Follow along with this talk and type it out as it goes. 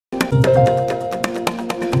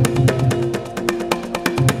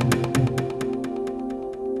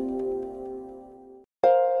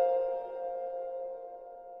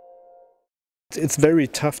It's very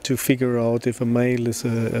tough to figure out if a mail is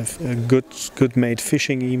a good made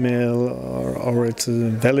phishing email or it's a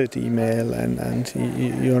valid email, and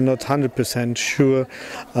you're not 100% sure.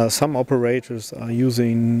 Some operators are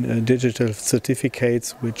using digital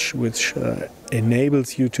certificates which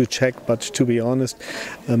enables you to check, but to be honest,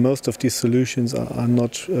 most of these solutions are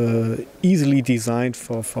not easily designed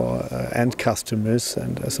for end customers,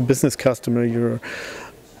 and as a business customer you're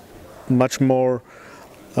much more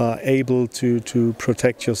able to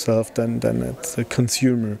protect yourself than as a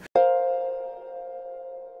consumer.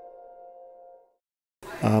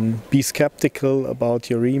 Be skeptical about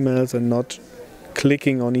your emails, and not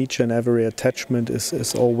clicking on each and every attachment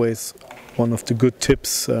is always one of the good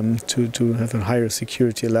tips to have a higher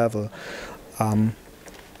security level.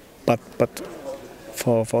 But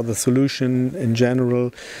for the solution in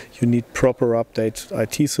general, you need proper updated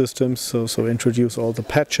IT systems, so introduce all the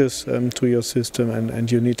patches to your system,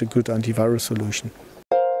 and you need a good antivirus solution.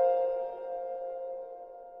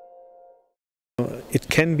 It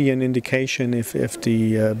can be an indication if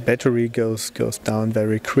the battery goes down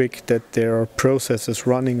very quick, that there are processes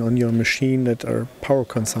running on your machine that are power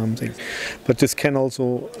consuming. But this can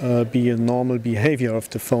also be a normal behavior of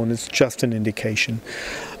the phone. It's just an indication.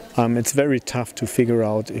 It's very tough to figure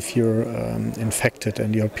out if you're infected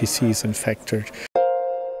and your PC is infected.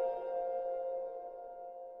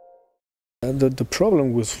 The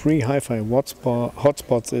problem with free Hi-Fi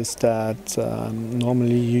hotspots is that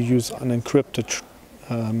normally you use unencrypted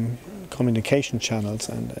communication channels,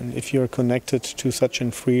 and if you're connected to such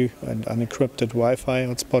a free and unencrypted Wi-Fi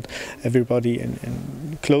hotspot, everybody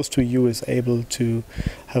close to you is able to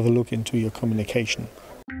have a look into your communication.